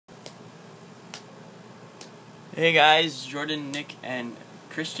Hey guys, Jordan, Nick, and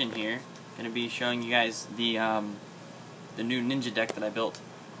Christian here. Gonna be showing you guys the new ninja deck that I built.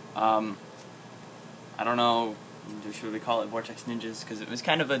 I don't know, should we call it Vortex Ninjas? Because it was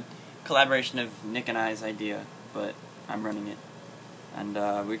kind of a collaboration of Nick and I's idea, but I'm running it, and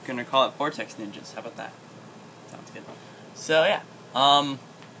we're gonna call it Vortex Ninjas. How about that? Sounds good. So yeah,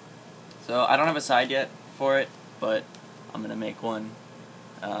 so I don't have a side yet for it, but I'm gonna make one.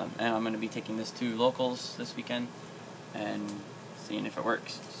 And I'm going to be taking this to locals this weekend and seeing if it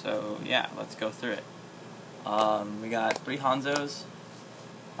works. So yeah, let's go through it. We got 3 Hanzos.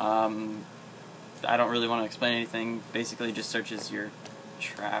 I don't really want to explain anything. Basically just searches your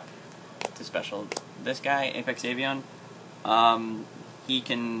trap to special. This guy, Apex Avion, he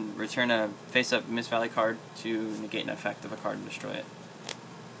can return a face-up Miss Valley card to negate an effect of a card and destroy it.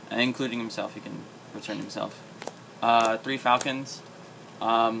 Including himself, he can return himself. 3 Falcons.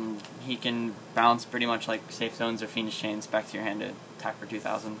 He can bounce pretty much like Safe Zones or Fiendish Chains back to your hand to attack for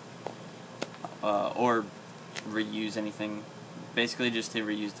 2,000. Or reuse anything. Basically just to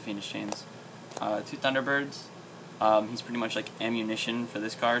reuse the Fiendish Chains. 2 Thunderbirds. He's pretty much like ammunition for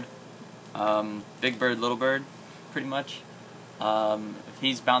this card. Big Bird, Little Bird, pretty much. If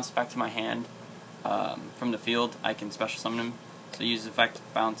he's bounced back to my hand from the field, I can special summon him. So use effect,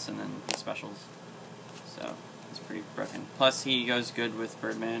 bounce, and then he specials. So it's pretty broken. Plus, he goes good with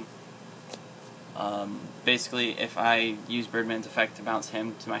Birdman. Basically, if I use Birdman's effect to bounce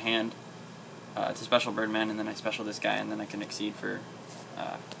him to my hand, to special Birdman, and then I special this guy, and then I can exceed for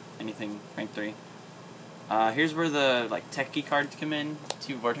anything rank 3. Here's where the tech key cards come in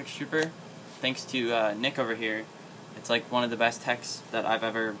to Vortex Trooper. Thanks to Nick over here, it's like one of the best techs that I've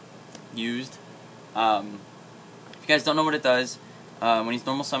ever used. If you guys don't know what it does, when he's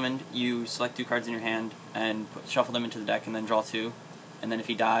normal summoned, you select 2 cards in your hand and shuffle them into the deck and then draw 2. And then if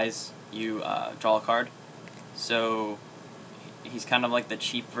he dies, you draw a card. So he's kind of like the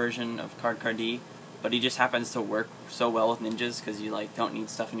cheap version of Card D, but he just happens to work so well with ninjas because you don't need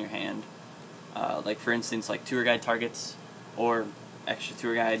stuff in your hand. Like for instance, tour guide targets or extra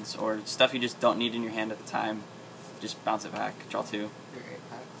tour guides or stuff you just don't need in your hand at the time. Just bounce it back, draw 2.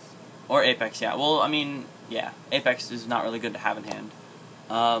 Or Apex, yeah. Well, I mean, yeah, Apex is not really good to have in hand.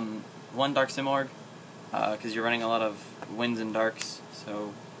 1 Dark Simorg, because you're running a lot of winds and darks,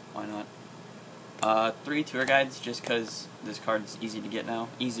 so why not? 3 Tour Guides, just because this card's easy to get now,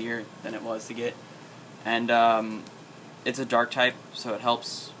 easier than it was to get. And it's a dark type, so it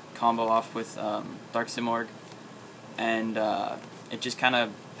helps combo off with Dark Simorg, and it just kind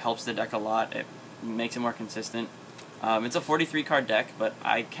of helps the deck a lot. It makes it more consistent. It's a 43 card deck, but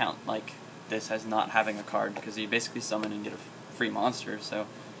I count this as not having a card because you basically summon and get a free monster, so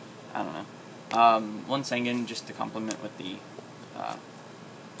I don't know. 1 Sengen just to complement with the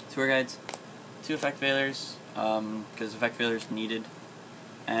tour guides. 2 Effect Veilers, because Effect Veilers needed,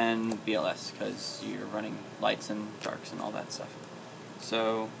 and BLS because you're running lights and darks and all that stuff.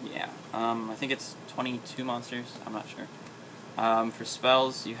 So yeah, I think it's 22 monsters, I'm not sure. For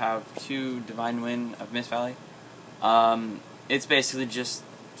spells, you have 2 Divine Wind of Miss Valley. It's basically just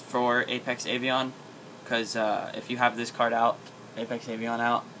for Apex Avion, because if you have this card out, Apex Avion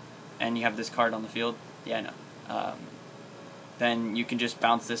out, and you have this card on the field, yeah, I know, then you can just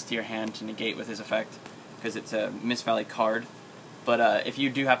bounce this to your hand to negate with his effect, because it's a Miss Valley card. But if you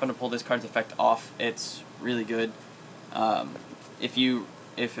do happen to pull this card's effect off, it's really good. Once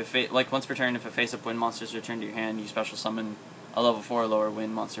per turn, if a face-up wind monster is returned to your hand, you special summon a level 4 or lower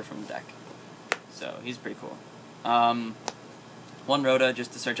wind monster from the deck. So he's pretty cool. 1 Rhoda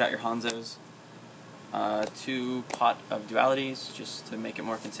just to search out your Hanzos. 2 Pot of Dualities just to make it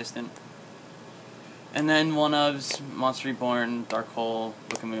more consistent. And then 1 of Monster Reborn, Dark Hole,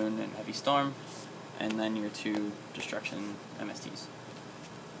 Book of Moon, and Heavy Storm. And then your 2 Destruction MSTs.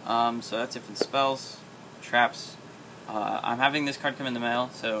 So that's it for the spells. Traps. I'm having this card come in the mail,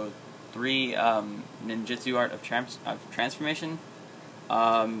 so 3 Ninjutsu Art of Transformation.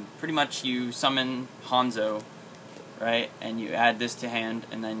 Pretty much you summon Hanzo, right, and you add this to hand,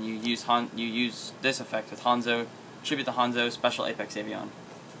 and then you use this effect with Hanzo, tribute the Hanzo, special Apex Avion,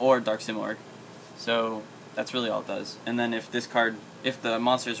 or Dark Simorg. So that's really all it does. And then if the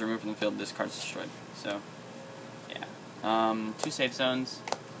monster is removed from the field, this card's destroyed. So yeah, 2 Safe Zones,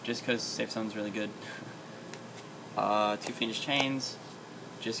 just because Safe Zone's really good. 2 Fiendish Chains,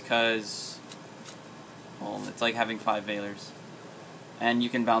 just because, well, it's like having 5 Veilers. And you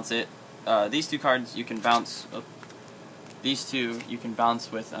can bounce it. These 2 cards you can bounce. These 2 you can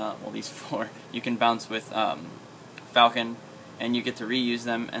bounce with. Well, these 4 you can bounce with Falcon, and you get to reuse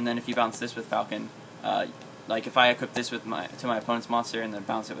them. And then if you bounce this with Falcon, if I equip this with to my opponent's monster and then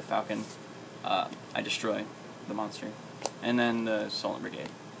bounce it with Falcon, I destroy. the monster, and then the Stolen Brigade.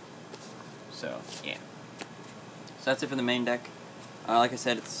 So yeah. So that's it for the main deck. Like I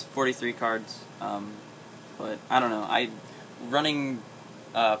said, it's 43 cards, but I don't know. Running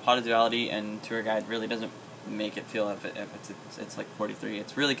Pot of Duality and Tour Guide really doesn't make it feel if it's like 43.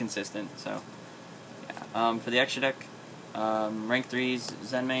 It's really consistent. So yeah. For the extra deck, rank 3s,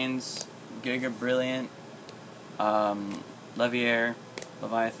 Zenmaines, Giga Brilliant, Leviair,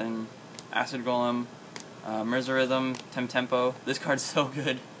 Leviathan, Acid Golem, Mirza Rhythm, Tempo. This card's so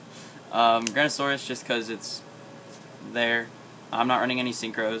good. Granosaurus just because it's there. I'm not running any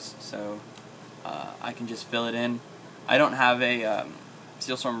synchros, so I can just fill it in. I don't have a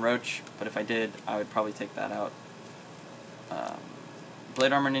Steelstorm Roach, but if I did, I would probably take that out.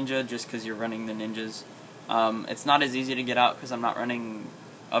 Blade Armor Ninja, just because you're running the ninjas. It's not as easy to get out because I'm not running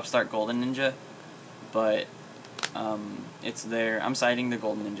Upstart Golden Ninja, but it's there. I'm siding the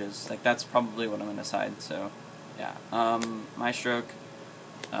Golden Ninjas. Like, that's probably what I'm going to side, so yeah. Maestroke,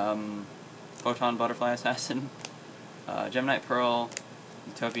 Photon Butterfly Assassin, Gemini Pearl,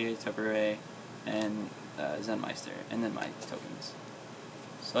 Utopia, Ray, and Zenmeister, and then my tokens.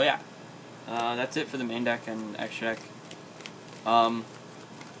 So yeah, that's it for the main deck and extra deck.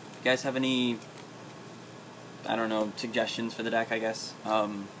 If you guys have any, I don't know, suggestions for the deck, I guess,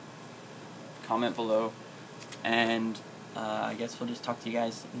 comment below, and I guess we'll just talk to you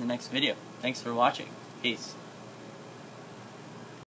guys in the next video. Thanks for watching. Peace.